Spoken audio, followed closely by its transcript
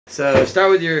So start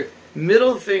with your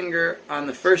middle finger on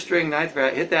the first string, 9th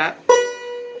fret, hit that.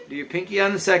 Do your pinky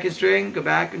on the 2nd string, go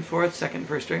back and forth, 2nd,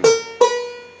 1st string.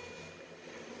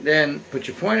 Then put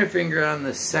your pointer finger on the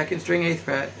 2nd string, 8th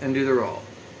fret, and do the roll.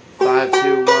 5, 2,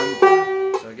 1,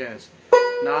 5. So again, it's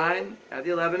 9, add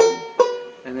the 11,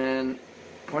 and then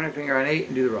pointer finger on 8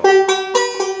 and do the roll.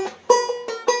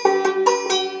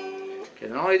 Okay,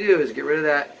 then all you do is get rid of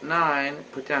that 9,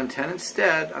 put down 10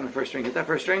 instead on the 1st string, hit that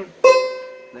 1st string,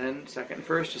 then 2nd and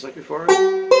 1st, just like before,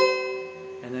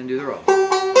 and then do the roll.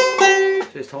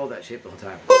 Just hold that shape the whole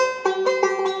time.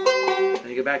 Then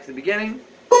you go back to the beginning,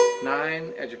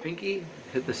 9, add your pinky,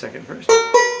 hit the 2nd, 1st,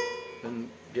 then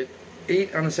get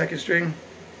 8 on the 2nd string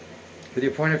with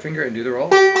your pointer finger and do the roll.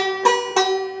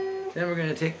 Then we're going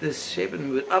to take this shape and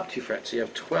move it up 2 frets. So you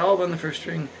have 12 on the 1st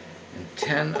string and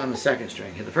 10 on the 2nd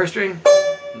string. Hit the 1st string,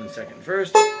 and then 2nd,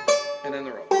 1st, and then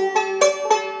the roll.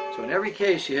 So in every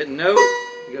case, you hit a note,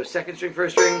 you go 2nd string,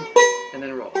 1st string, and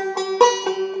then roll.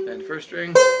 Then 1st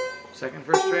string, 2nd,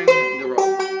 1st string, the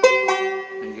roll.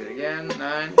 And you get again,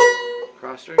 9,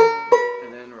 cross string,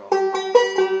 and then roll.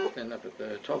 Then up at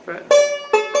the 12th fret.